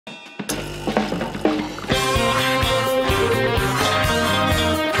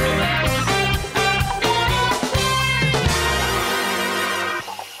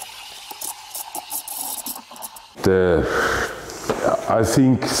I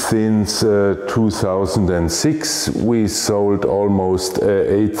think since 2006 we sold almost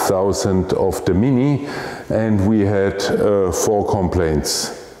 8,000 of the Mini, and we had 4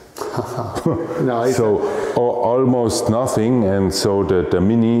 complaints. No, so almost nothing, and so the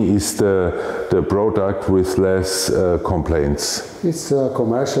Mini is the product with less complaints. It's a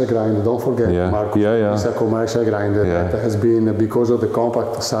commercial grinder, don't forget, Marcus. It's a commercial grinder that has been, because of the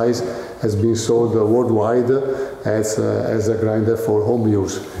compact size, has been sold worldwide as a grinder for home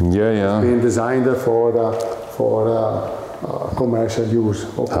use. It's been designed for commercial use.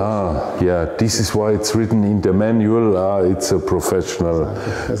 This is why it's written in the manual. It's a professional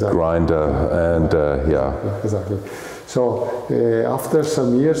grinder, and Exactly. So after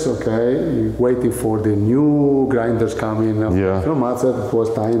some years, waiting for the new grinders coming from Mazzer, it was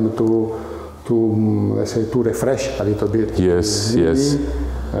time to let's say to refresh a little bit.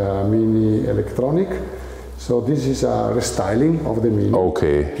 Mini electronic. So this is a restyling of the Mini,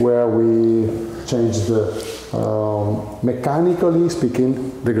 where we changed mechanically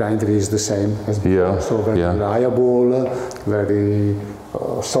speaking, the grinder is the same as before. So very reliable, very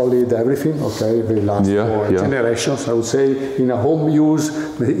solid, everything. They last for generations. I would say in a home use,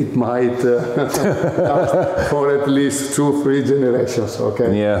 it might last for at least 2-3 generations. Of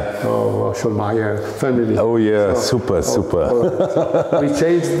Schulmeyer family. Super. So we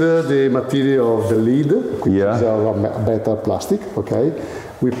changed the material of the lid, which is a better plastic.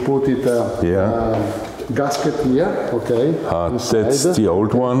 We put it gasket here. That's the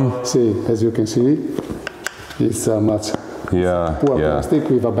old one. See, as you can see, it's much. Poor plastic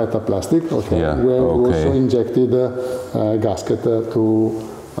with a better plastic. Where we also injected a gasket to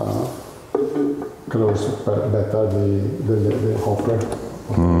close better the hopper.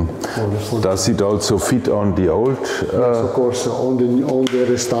 Does it also fit on the old? Yes, of course. On the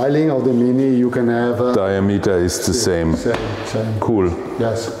restyling of the Mini, you can have diameter is the same. Cool.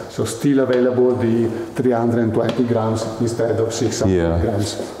 Yes. So still available the 320 grams instead of 600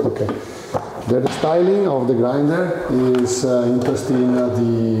 grams. The restyling of the grinder is interesting.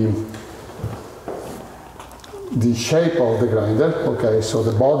 The shape of the grinder. So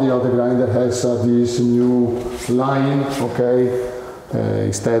the body of the grinder has this new line.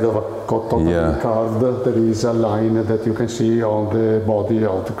 Instead of a totally carved, there is a line that you can see on the body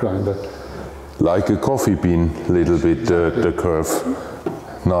of the grinder. Like a coffee bean, little bit the curve.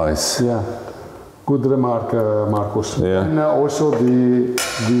 Nice. Good remark, Marcus. And also the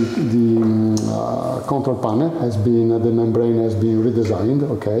control panel has been, the membrane has been redesigned,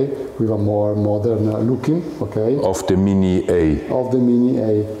 with a more modern looking, Of the Mini A. Of the Mini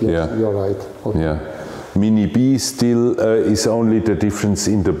A, yes, you're right. Mini B still is only the difference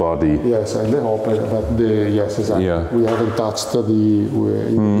in the body. Yes, and the hopper, but yes, exactly. We haven't touched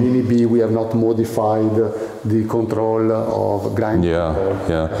in Mini B, we have not modified the control of grinding.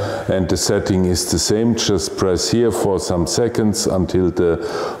 And the setting is the same, just press here for some seconds until the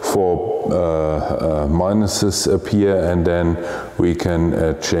 4 minuses appear, and then we can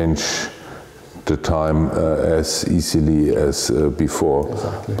change the time as easily as before,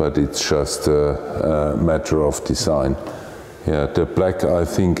 but it's just a matter of design. The black, I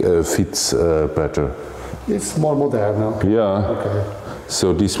think, fits better. It's more modern.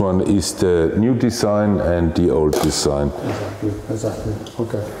 So this one is the new design and the old design. Exactly.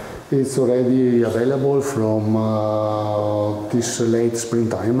 It's already available from this late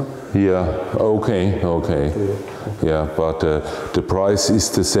springtime. But the price is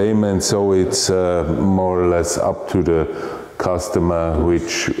the same, and so it's more or less up to the customer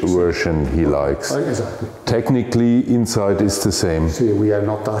which version he likes. Technically, inside is the same. See, we have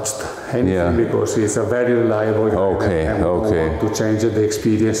not touched anything because it's a very reliable and we don't want to change the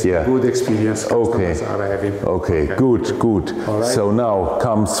experience, good experience customers are having. Good. So now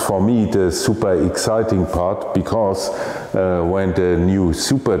comes for me the super exciting part, because when the new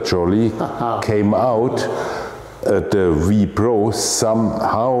Super Jolly came out, the V Pro,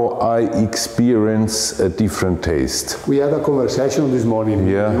 somehow I experience a different taste. We had a conversation this morning.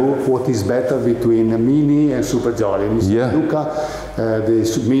 What is better between a Mini and Super Jolly? Luca, the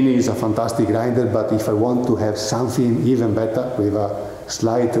Mini is a fantastic grinder, but if I want to have something even better with a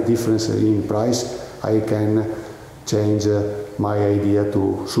slight difference in price, I can change my idea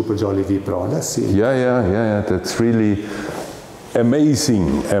to Super Jolly V Pro. Let's see. That's really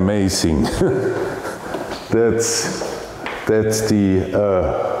amazing. That's the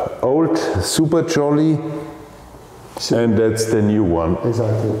old Super Jolly, and that's the new one.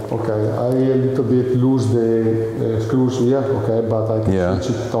 Exactly. I a little bit lose the screws here. But I can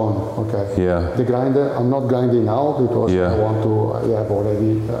switch it on. The grinder, I'm not grinding now because I want to. I have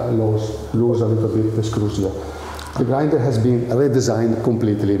already lose a little bit the screws here. The grinder has been redesigned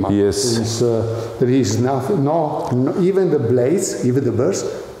completely. Yes. There is nothing, even the blades, even the burrs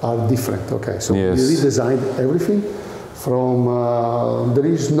are different. Okay, so yes. we redesigned everything. From there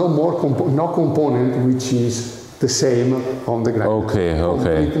is no more no component which is the same on the grinder. Okay,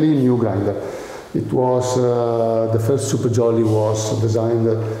 okay. Completely new grinder. It was the first Super Jolly was designed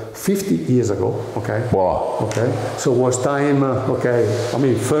 50 years ago. Okay. Wow. Okay. So it was time. Okay. I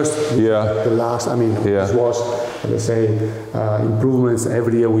mean, first. Yeah. The last. I mean, this was, let's say, improvements.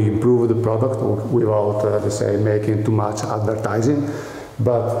 Every year we improve the product without, let's say, making too much advertising.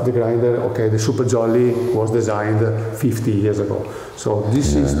 But the grinder, okay, the Super Jolly was designed 50 years ago. So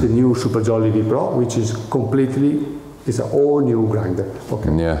this is the new Super Jolly V Pro, which is completely, it's an all new grinder.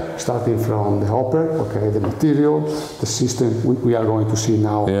 Okay. Yeah. Starting from the hopper, okay, the material, the system. We are going to see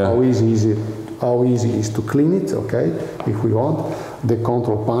now how easy is to clean it, okay, if we want. The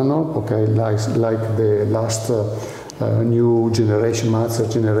control panel, okay, like the last new generation, Mazzer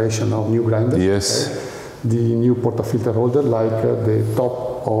generation of new grinders. Yes. Okay. The new portafilter holder, like the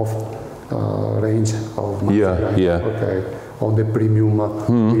top of range of Mazzer grinder, okay, on the premium,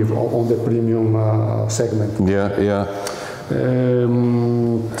 on the premium segment.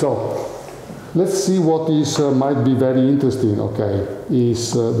 So let's see what is might be very interesting. Okay,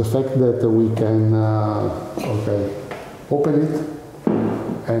 is the fact that we can open it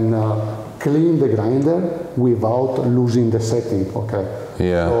and clean the grinder without losing the setting. Okay.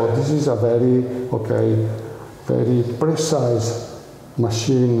 Yeah. So this is a very very precise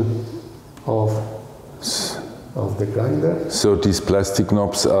machine of the grinder. So these plastic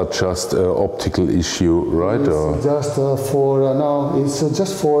knobs are just an optical issue, right? It's just for no, it's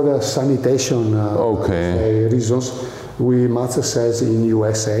just for sanitation reasons. Mazzer says in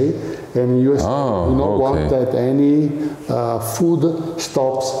USA, and in USA we don't want that any food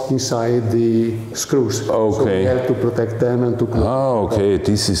stops inside the screws. Okay. So we have to protect them and to close. Okay,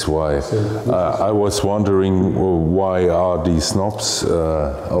 this is why. I was wondering why are these knobs?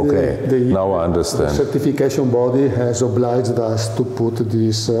 Now I understand. The certification body has obliged us to put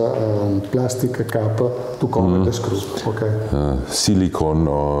this plastic cap to cover the screw. Okay. Silicone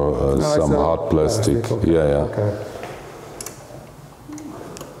or some hard plastic. Yeah. Okay.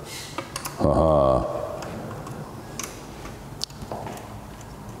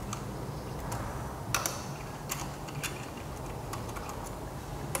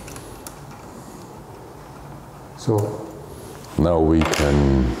 So now we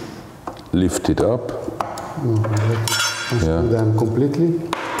can lift it up. Unscrew them completely.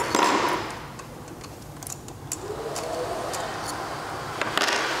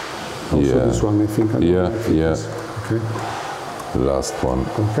 Also this one, I think. Okay. The last one.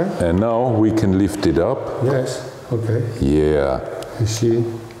 Okay. And now we can lift it up. Yes. Okay. Yeah. You see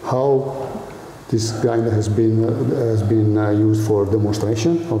how this grinder has been used for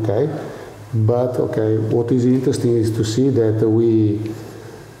demonstration. Okay. But what is interesting is to see that we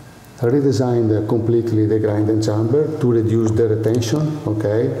redesigned completely the grinding chamber to reduce the retention.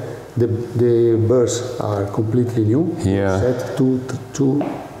 Okay. The burrs are completely new. Yeah. Set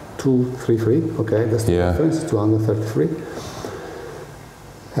 233. Okay. That's the difference. 233.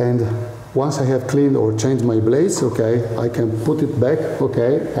 And once I have cleaned or changed my blades, I can put it back,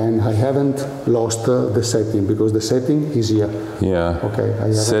 and I haven't lost the setting because the setting is here. Yeah.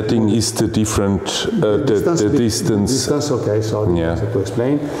 Setting is the different distance. The distance. Okay. Sorry to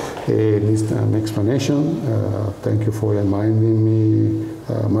explain. It needs an explanation. Thank you for reminding me,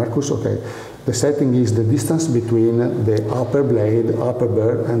 Marcus. Okay. The setting is the distance between the upper blade, upper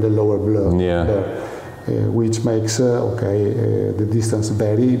burr, and the lower burr. Which makes the distance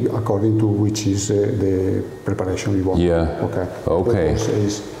vary according to which is the preparation we want.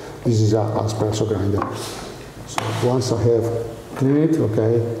 This is a espresso grinder. So once I have cleaned it,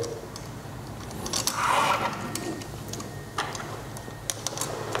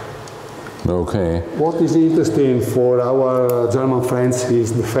 What is interesting for our German friends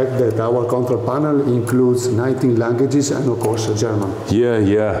is the fact that our control panel includes 19 languages and of course German.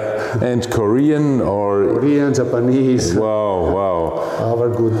 And Korean or... Korean, Japanese. Wow. Our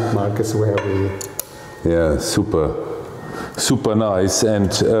good markets where we... Yeah, super nice.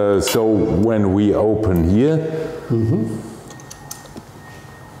 And so when we open here,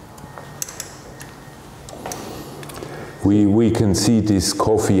 we can see this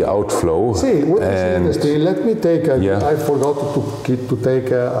coffee outflow. See, what is interesting, let me take I forgot to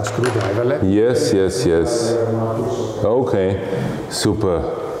take a screwdriver. Yes. Okay, super.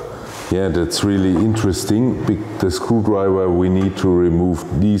 Yeah, that's really interesting. The screwdriver, we need to remove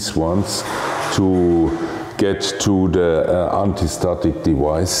these ones to get to the anti-static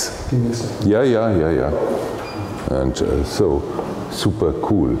device. Give me a second. Yeah. And so super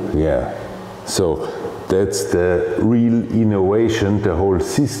cool, yeah. So that's the real innovation, the whole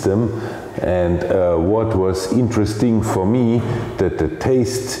system. And what was interesting for me, that the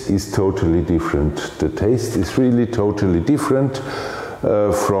taste is totally different. The taste is really totally different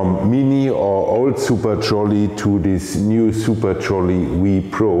from Mini or old Super Jolly to this new Super Jolly V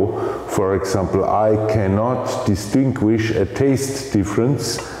Pro. For example, I cannot distinguish a taste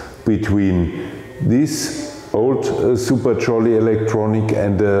difference between this old Super Jolly electronic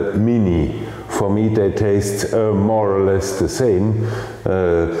and the Mini. For me, they taste more or less the same.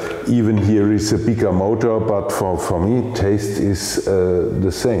 Even here is a bigger motor, but for me, taste is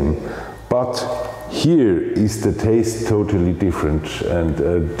the same. But here is the taste totally different, and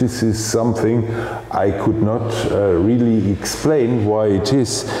this is something I could not really explain why it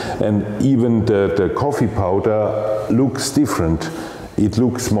is. And even the coffee powder looks different. It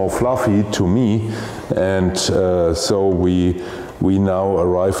looks more fluffy to me, and so we now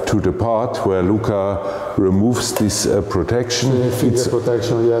arrive to the part where Luca removes this protection. Finger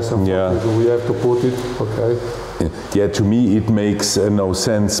protection, yes, unfortunately. We have to put it, okay. Yeah, to me it makes no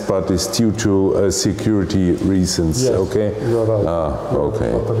sense, but it's due to security reasons, yes, okay? You're right.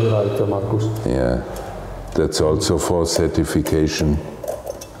 Okay. You're totally right, Marcus. Yeah, that's also for certification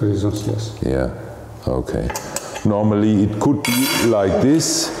reasons, yes. Yeah, okay. Normally it could be like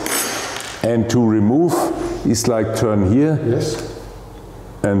this, and to remove is like turn here. Yes.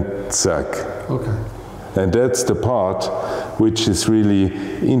 And zack. Okay. And that's the part which is really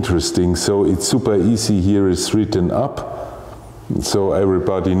interesting. So it's super easy. Here is written up, so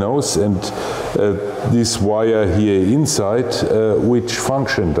everybody knows. And this wire here inside, which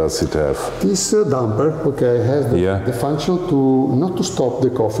function does it have? This damper, okay, has the function to not to stop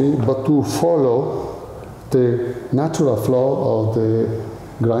the coffee, but to follow the natural flow of the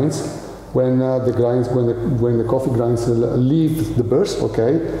grinds. When the coffee grinds leave the burst,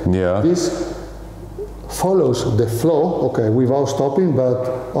 okay, this follows the flow, okay, without stopping,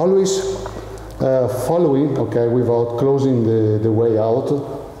 but always following, okay, without closing the way out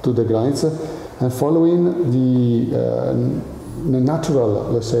to the grinds, and following the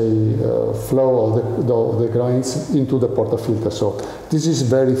natural, let's say, flow of the grinds into the portafilter. So this is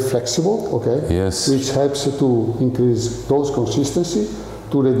very flexible, okay, yes, which helps to increase dose consistency,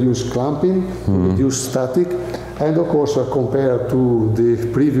 to reduce clamping, to reduce static, and of course compared to the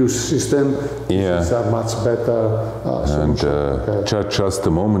previous system, it's a much better solution. And just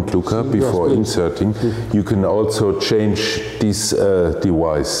a moment, Luca, before inserting, you can also change this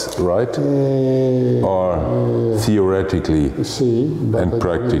device, right? Or theoretically and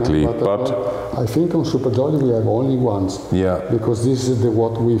practically, but I think on Super Jolly we have only ones. Yeah. Because this is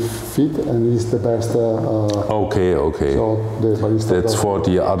what we fit and is the best. Okay. So that's for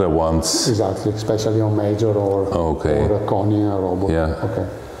the other ones. Exactly, especially on Mazzer or a Konya robot. Yeah. Okay.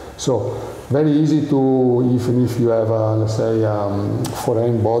 So very easy to, even if you have let's say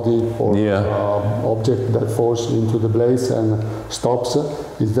foreign body or object that falls into the blades and stops,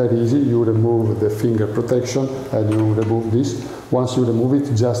 it's very easy. You remove the finger protection and you remove this. Once you remove it,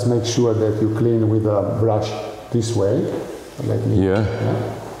 just make sure that you clean with a brush this way. Let me,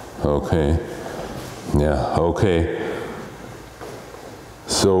 Okay. Yeah, okay.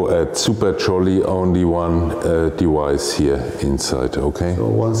 So at Super Jolly only one device here inside, okay? So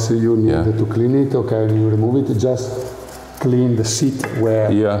once you need to clean it, okay, you remove it, just clean the seat where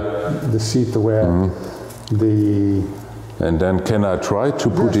the... And then can I try to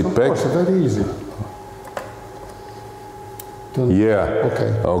put it back? Yes, of course, very easy.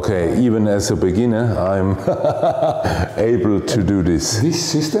 Okay, even as a beginner, I'm able to do this. This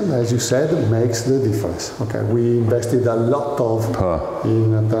system, as you said, makes the difference. Okay, we invested a lot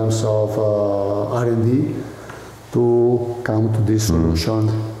in terms of R&D to come to this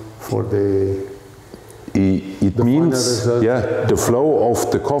solution for the... It means, the flow of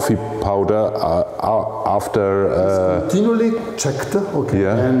the coffee powder after... It's continually checked, okay,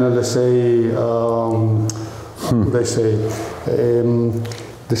 and let's say... They say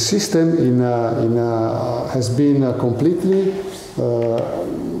the system has been completely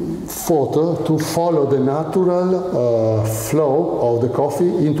thought to follow the natural flow of the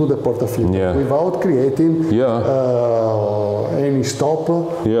coffee into the portafilter without creating any stop,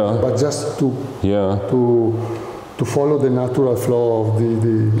 but just to follow the natural flow of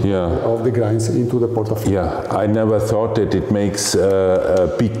the grinds into the portafilter. Yeah, I never thought that it makes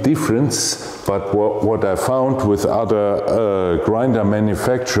a big difference, but what I found with other grinder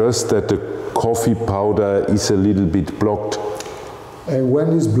manufacturers, that the coffee powder is a little bit blocked. And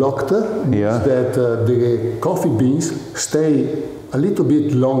when it's blocked, means that the coffee beans stay a little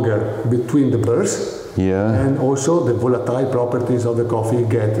bit longer between the bursts, Yeah. And also the volatile properties of the coffee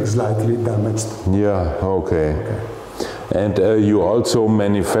get slightly damaged. Yeah, okay. And you also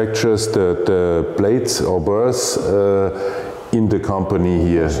manufacture the plates or burrs in the company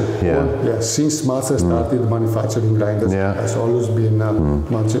here. Since Mazzer started manufacturing grinders, has always been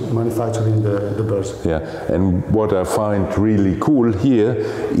manufacturing the burrs. Yeah, and what I find really cool here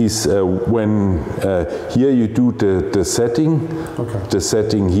is when here you do the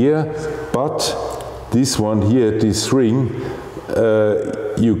setting here, but this one here, this ring,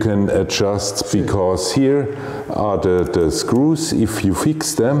 you can adjust because here are the screws. If you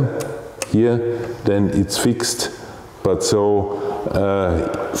fix them here, then it's fixed. But so,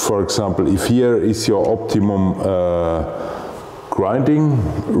 for example, if here is your optimum grinding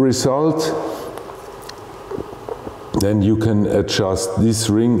result, then you can adjust this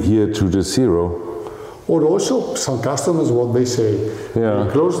ring here to the 0. Or also, some customers, what they say, they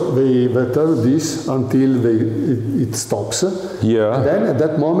turn this until it stops. Yeah. And then at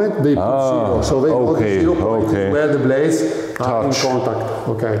that moment they put 0. So they know the 0 point is where the blades are in contact.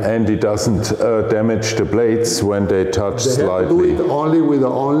 Okay. And it doesn't damage the blades when they touch slightly. They have to do it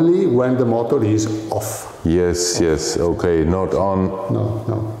only when the motor is off. Yes, okay, not on.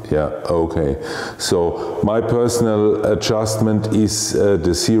 No. Yeah, okay. So my personal adjustment is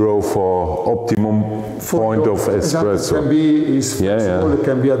the 0 for optimum point of espresso. It can be it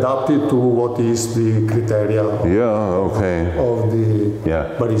can be adapted to what is the criteria of the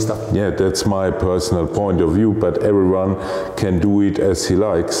barista. Yeah, that's my personal point of view, but everyone can do it as he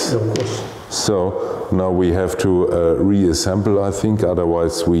likes. Of course. So now we have to reassemble, I think,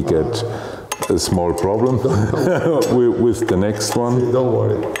 otherwise we get a small problem with the next one. Don't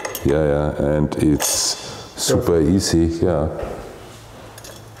worry. Yeah, and it's super easy. Yeah,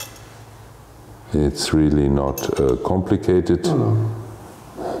 it's really not complicated. No.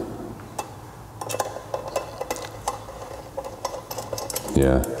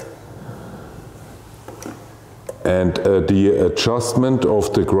 Yeah. And the adjustment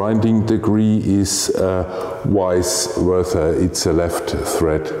of the grinding degree is vice versa. It's a left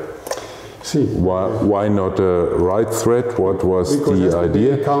thread. See, why not a right thread? What was the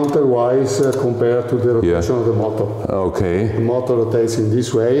idea? Counterwise compared to the rotation of the motor. Okay. The motor rotates in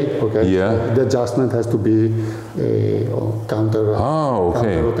this way. Okay. Yeah. So the adjustment has to be counter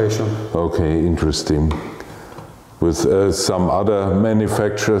rotation. Okay, interesting. With some other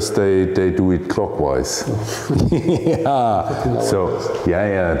manufacturers, they do it clockwise. So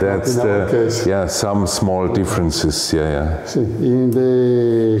that's some small differences. See, in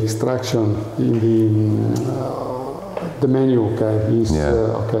the extraction, in the menu,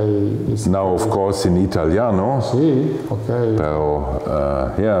 is now of course in Italiano. Sì, okay.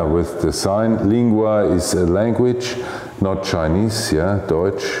 Pero, with the sign, lingua is a language, not Chinese.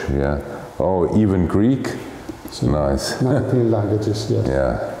 Deutsch. Oh, even Greek. Nice. 19 languages, yes.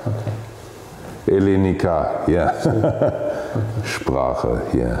 Yeah. Okay. Hellenica,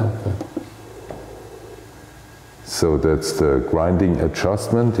 Sprache, Okay. So that's the grinding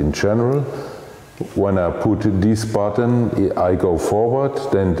adjustment in general. When I put this button, I go forward,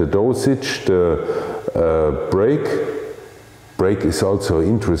 then the dosage, the brake. Brake is also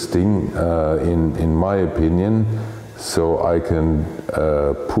interesting in my opinion. So I can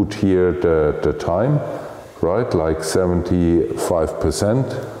put here the time. Right, like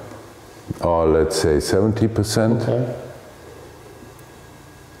 75%, or let's say 70%. Okay.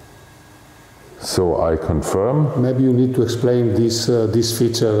 So I confirm. Maybe you need to explain this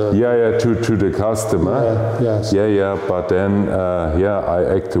feature. To the customer. Yes. But then, I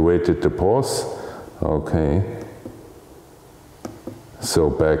activated the pause. Okay. So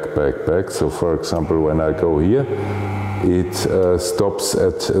back. So for example, when I go here, it stops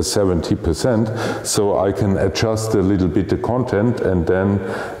at 70%, so I can adjust a little bit the content and then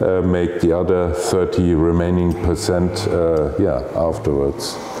make the other 30 remaining percent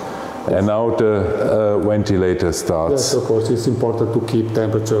afterwards. And now the ventilator starts. Yes, of course, it's important to keep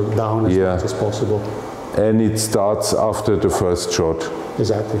temperature down as much as possible. And it starts after the first shot.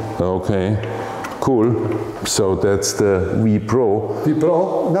 Exactly. Okay. Cool. So that's the V Pro. V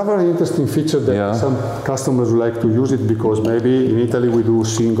Pro, another interesting feature that some customers like to use it because maybe in Italy we do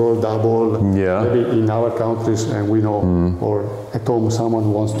single, double. Maybe in our countries, and we know, or at home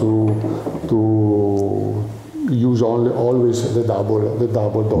someone wants to use always the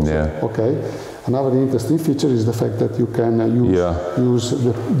double dosage. Okay. Another interesting feature is the fact that you can use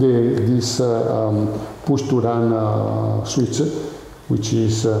this push to run switch, which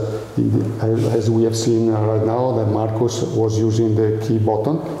is, as we have seen right now, that Marcus was using the key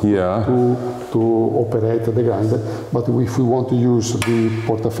button to to operate the grinder. But if we want to use the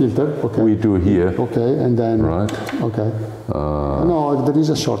portafilter, okay. We do here. Okay, and then. Right. Okay. No, there is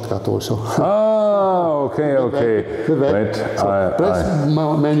a shortcut also. Ah, okay, okay. Wait, so press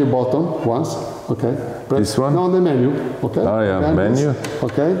menu button once. Okay. Press this one? No, the menu. Okay. Ah, yeah, menu.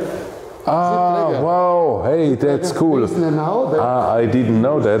 Okay. Ah, wow, hey, that's cool. Ah, I didn't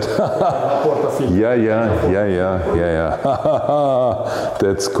know that. yeah.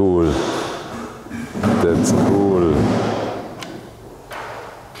 That's cool. That's cool.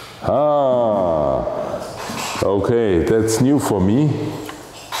 Ah, okay, that's new for me.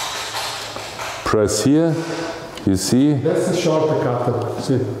 Press here, you see? That's the shortcut.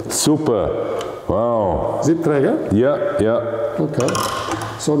 See. Super, wow. Zip trigger? Yeah. Okay.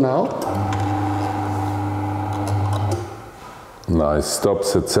 So now? Nice,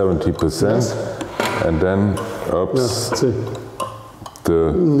 stops at 70%. Yes. And then, oops. See.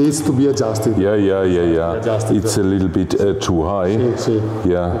 Needs to be adjusted. Yeah. Adjusted. It's a little bit too high. See.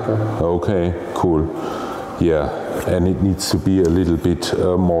 Yeah, okay, cool. Yeah, and it needs to be a little bit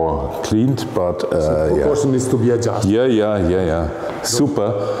more cleaned, but of course it needs to be adjusted. Yeah.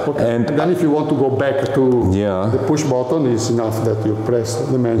 Super. Okay. And then if you want to go back to the push button, it's enough that you press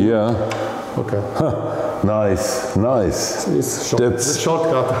the menu. Yeah. Okay. Nice. It's that's a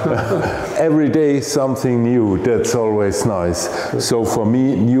shortcut. Every day something new. That's always nice. So for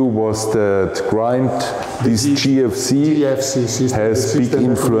me, new was that grind. This GFC system has big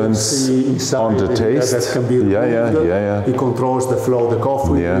influence on the taste. That can be yeah. It controls the flow of the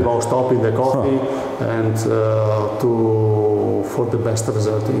coffee without stopping the coffee, and for the best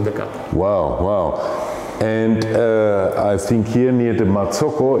result in the cup. Wow. And I think here near the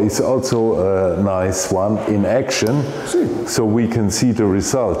Mazzocco is also a nice one in action, so we can see the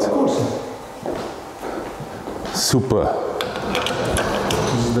result. Of course. Super.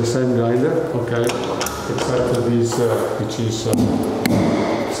 This is the same grinder, okay, except this, which is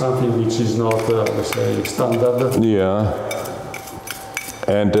something which is not, let's say, standard. Yeah.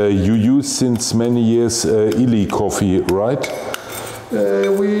 And you use since many years Illy coffee, right?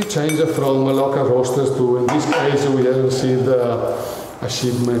 We changed from local roasters to, in this case, we have received a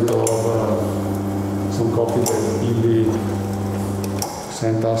shipment of some coffee that Illy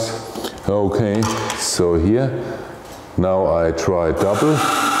sent us. Okay, so here, now I try double.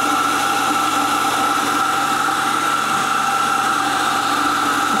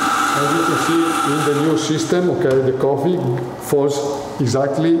 As you can see in the new system, okay, the coffee falls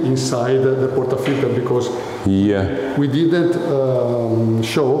exactly inside the portafilter because we didn't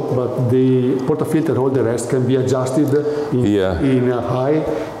show, but the portafilter, all the rest can be adjusted in height,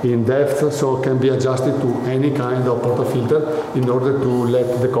 in depth, so it can be adjusted to any kind of portafilter in order to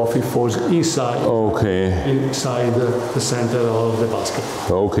let the coffee falls inside, inside the center of the basket.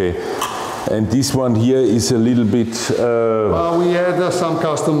 Okay. And this one here is a little bit... we had some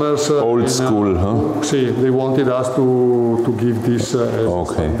customers... old school, huh? See, they wanted us to give this as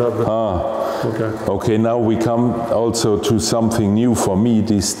standard. Okay, now we come also to something new for me,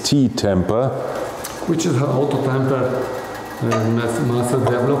 this tea temper. Which is an auto temper Mazzer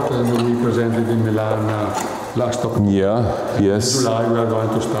developed, and we presented in Milan last October. Yes. In July we are going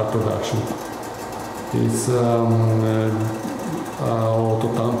to start production. It's auto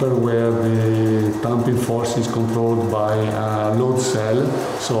tamper where the tamping force is controlled by a load cell,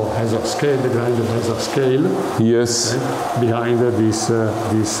 so has a scale. The grinder has a scale. Yes. Behind this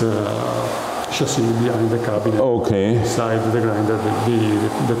chassis, behind the cabinet. Okay. Inside the grinder,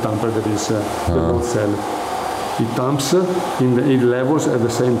 the tamper that is the load cell. It tamps in levels at the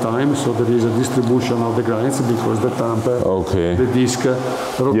same time, so there is a distribution of the grinds because the tamper, the disc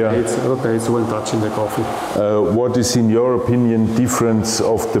rotates when touching the coffee. What is, in your opinion, difference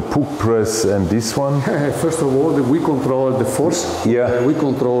of the puck press and this one? First of all, we control the force. We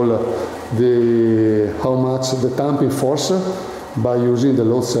control how much the tamping force by using the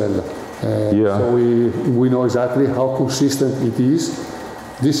load cell. So we know exactly how consistent it is.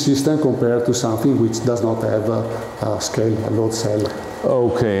 This system compared to something which does not have a scale, a load cell.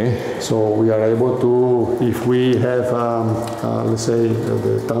 Okay. So we are able to, if we have, let's say,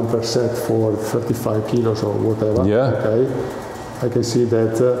 the tamper set for 35 kilos or whatever, I can see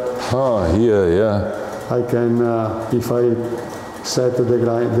that I can, if I set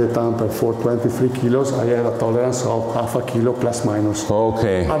the tamper for 23 kilos, I have a tolerance of half a kilo plus minus.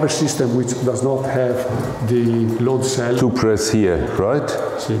 Okay. Other system which does not have the load cell. To press here, right?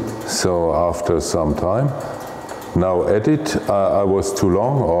 So after some time, now edit. I was too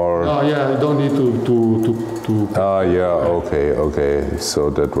long, or? Oh yeah, I don't need to. Okay. So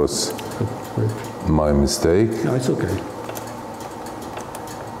that was my mistake. No, it's okay.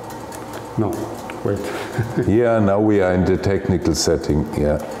 No, wait. Yeah, now we are in the technical setting,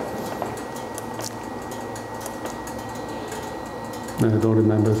 yeah. I don't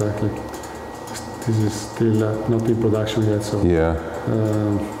remember exactly. This is still not in production yet, so. Yeah.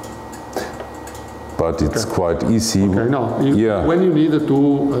 But it's quite easy. Okay, no, when you need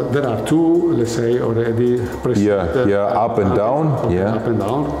to, there are two, let's say, already preset. Yeah, up and down. Okay, yeah. Up and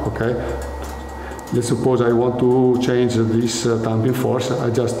down, okay. Let's suppose I want to change this damping force, I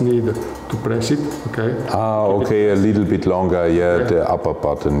just need to press it, okay. Ah, okay, a little bit longer, yeah, the upper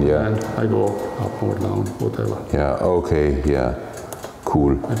button, yeah. And I go up or down, whatever. Yeah, okay, yeah,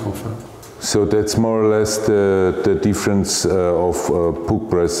 cool. I confirm. So that's more or less the difference of book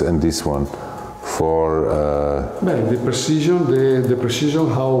press and this one. For the precision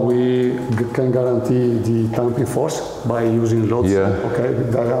how we can guarantee the damping force by using loads. Yeah. Okay,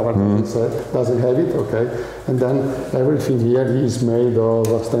 that our doesn't have it. Okay, and then everything here is made of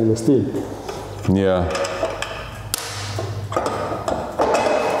stainless steel. Yeah.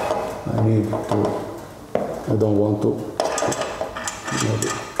 I don't want to.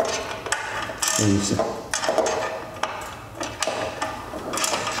 Let me see.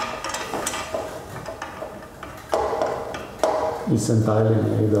 It's entirely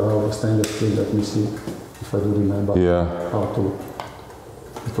made of stainless steel. Let me see if I do remember how to.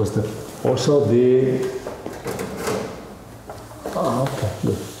 Because also the. Oh, okay,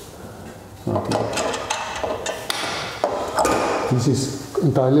 good. Okay. This is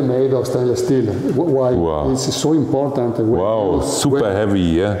entirely made of stainless steel. Why? Wow. It's so important. Wow, super heavy,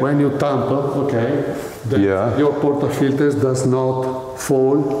 yeah. When you tamper, okay, your portafilters does not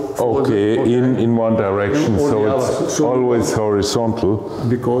fall. Okay, in one direction, so it's always horizontal.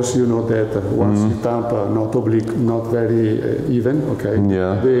 Because you know that once you tamper, not oblique, not very even, okay.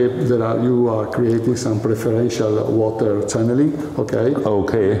 Yeah. You are creating some preferential water channeling, okay.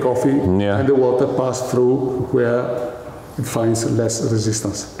 Okay. Coffee, yeah. and the water pass through where it finds less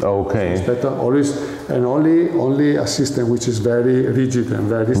resistance. Okay. It's better always, and only a system which is very rigid and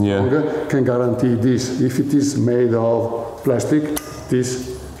very strong can guarantee this. If it is made of plastic,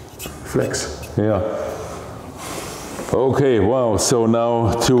 this flex. Yeah. Okay. Wow. So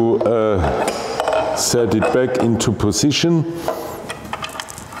now to set it back into position.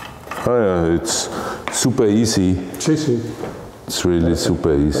 Oh yeah, it's super easy. It's really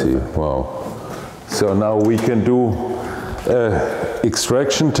super easy. Wow. So now we can do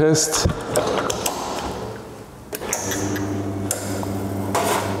extraction test.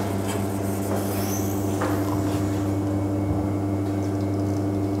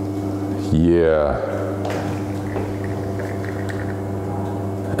 Yeah.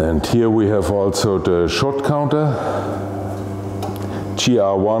 And here we have also the shot counter.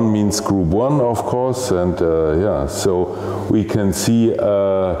 GR1 means group 1, of course, and yeah, so we can see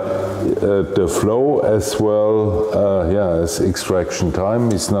the flow as well, yeah, as extraction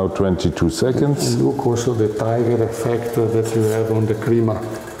time is now 22 seconds. And look also the tiger effect that you have on the crema.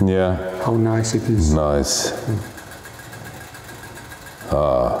 Yeah. How nice it is. Nice.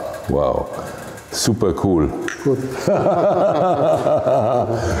 Ah, wow. Super cool. Good.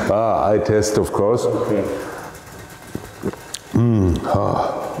 I test, of course. Okay.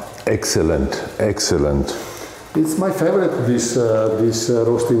 Excellent, excellent. It's my favorite, this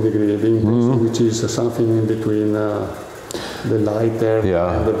roasting degree, which is something in between the lighter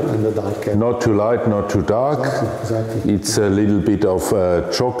and the darker. Not too light, not too dark. Exactly. It's a little bit of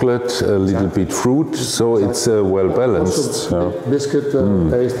chocolate, a little bit fruit, so it's well balanced. Also, biscuit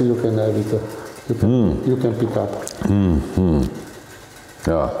taste, you can have it. You can pick up.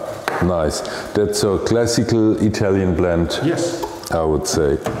 Yeah, nice. That's a classical Italian blend. Yes. I would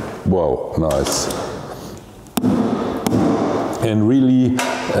say. Wow, nice. And really,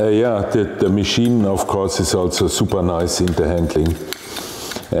 yeah, the machine, of course, is also super nice in the handling.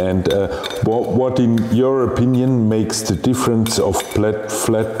 And what in your opinion makes the difference of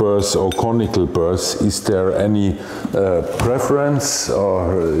flat burrs or conical burrs? Is there any preference,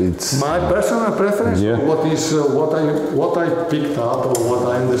 or it's my personal preference? Yeah. What I picked up or what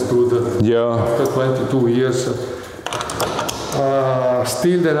I understood after 22 years.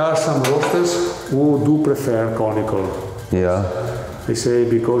 Still, there are some roasters who do prefer conical. Yeah. They say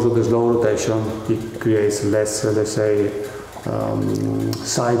because of the slow rotation, it creates less, let's say,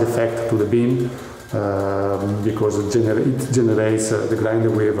 side effect to the beam, because it generates, the grinder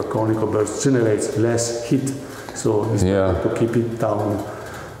with a conical burst generates less heat, so it's better to keep it down.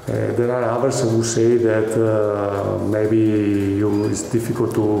 There are others who say that maybe it's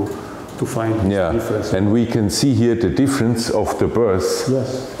difficult to find this difference. And we can see here the difference of the bursts.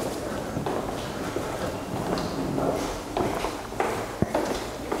 Yes.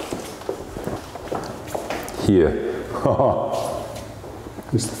 here.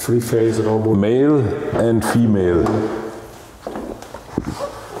 It's the three-phase robot. Male and female.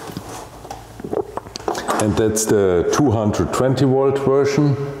 And that's the 220 volt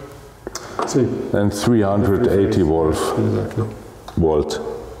version. See. And 380 volt. Exactly. Volt.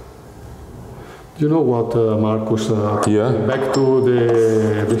 You know what, Marcus? Yeah. Back to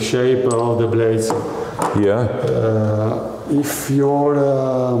the shape of the blades. Yeah. If your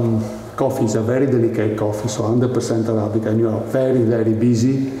coffee is a very delicate coffee, so 100% Arabic, and you are very, very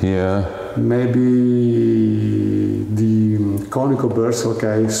busy, yeah, maybe the conical burst,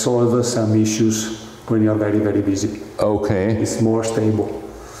 okay, solve some issues when you are very, very busy. Okay. It's more stable.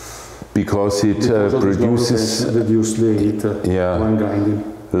 Because it produces reduce the heat yeah, when grinding.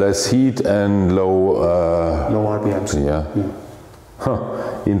 Less heat and low RPMs. Yeah. Huh.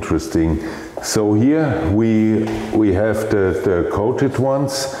 Interesting. So here we have the coated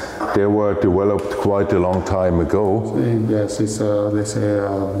ones. They were developed quite a long time ago. Yes, it's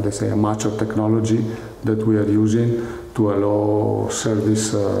they say a mature technology that we are using to allow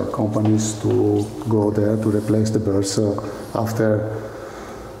service companies to go there to replace the burrs after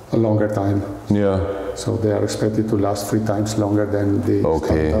a longer time. Yeah. So they are expected to last 3 times longer than the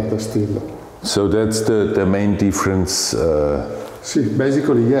standard steel. So that's the main difference. See,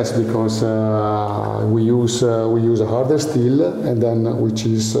 basically yes, because we use a harder steel, and then which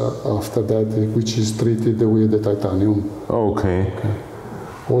is after that which is treated with the titanium. Okay.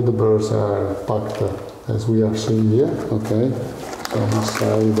 All the burrs are packed as we are seeing here. Okay. So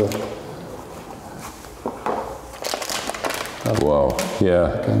inside. Wow.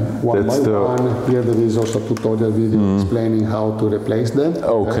 Yeah. Okay. One by one. Here there is also a tutorial video explaining how to replace them.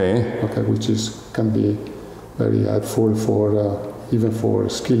 Okay. Okay, which can be very helpful for even for a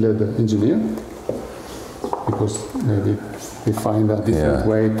skilled engineer, because maybe we find a different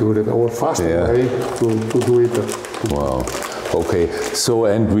way or faster way to do it. Wow. Okay. So,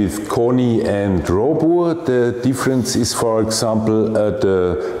 and with Koni and Robur, the difference is, for example,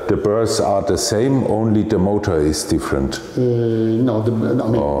 the burrs are the same, only the motor is different. No,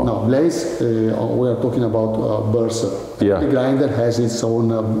 no blades. We are talking about burrs. Yeah. The grinder has its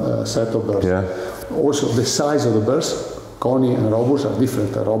own set of burrs. Yeah. Also, the size of the burrs, Koni and Robur are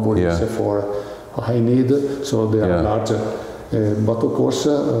different. Robur is for high need, so they are larger. But of course,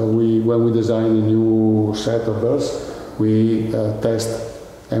 when we design a new set of burrs, we test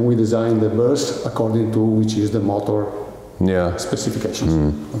and we design the burrs according to which is the motor specifications.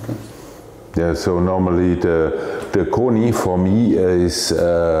 Okay. Yeah, so normally the Koni for me is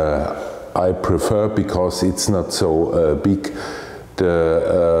I prefer because it's not so big.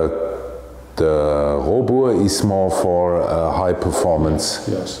 The Robur is more for high performance.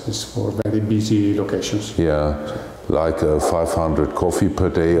 Yes, it's for very busy locations. Yeah, like 500 coffee per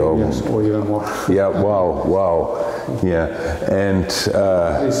day or even more. Yeah, wow. Yeah, and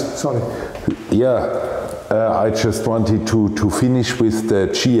sorry. I just wanted to finish with the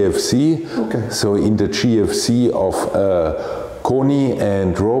GFC. Okay. So in the GFC of Koni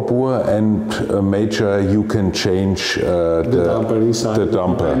and Robur and Major, you can change the damper inside. The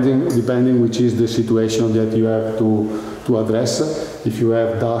damper. Depending which is the situation that you have to address. If you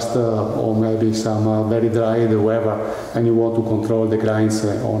have dust or maybe some very dry weather and you want to control the grinds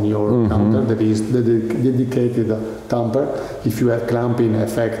on your counter, there is the dedicated damper. If you have clamping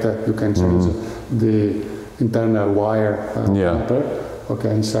effect, you can change the internal wire damper.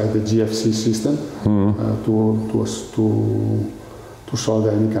 Okay, inside the GFC system to solve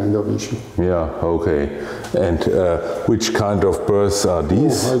any kind of issue. Yeah, okay. And which kind of burrs are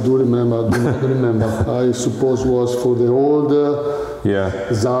these? Oh, I do remember, I do not remember. I suppose was for the old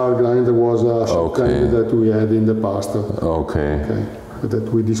Czar grinder was a shop grinder that we had in the past. Okay. That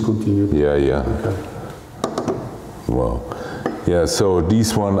we discontinued. Yeah. Okay. Wow. Yeah, so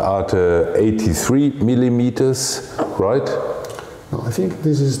these one are the 83 millimeters, right? No, I think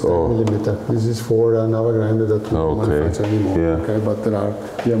this is 10 millimeter. This is for another grinder that we don't manufacture anymore. Yeah. Okay, but there are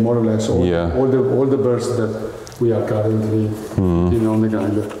more or less all the burrs that we are currently in on the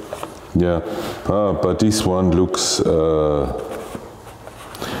grinder. Yeah, but this one looks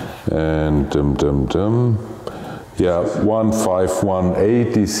and yeah,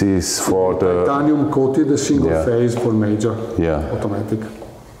 1518. This is for the titanium coated single phase for Major. Automatic.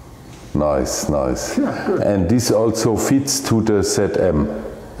 Nice. Yeah, good. And this also fits to the ZM?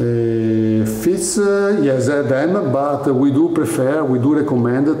 Fits, yes, ZM, but we do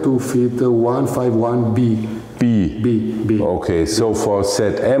recommend to fit 151B. B. Okay, so for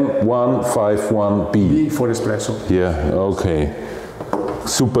ZM, 151B. B for espresso. Yeah, okay.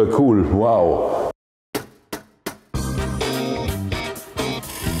 Super cool, wow.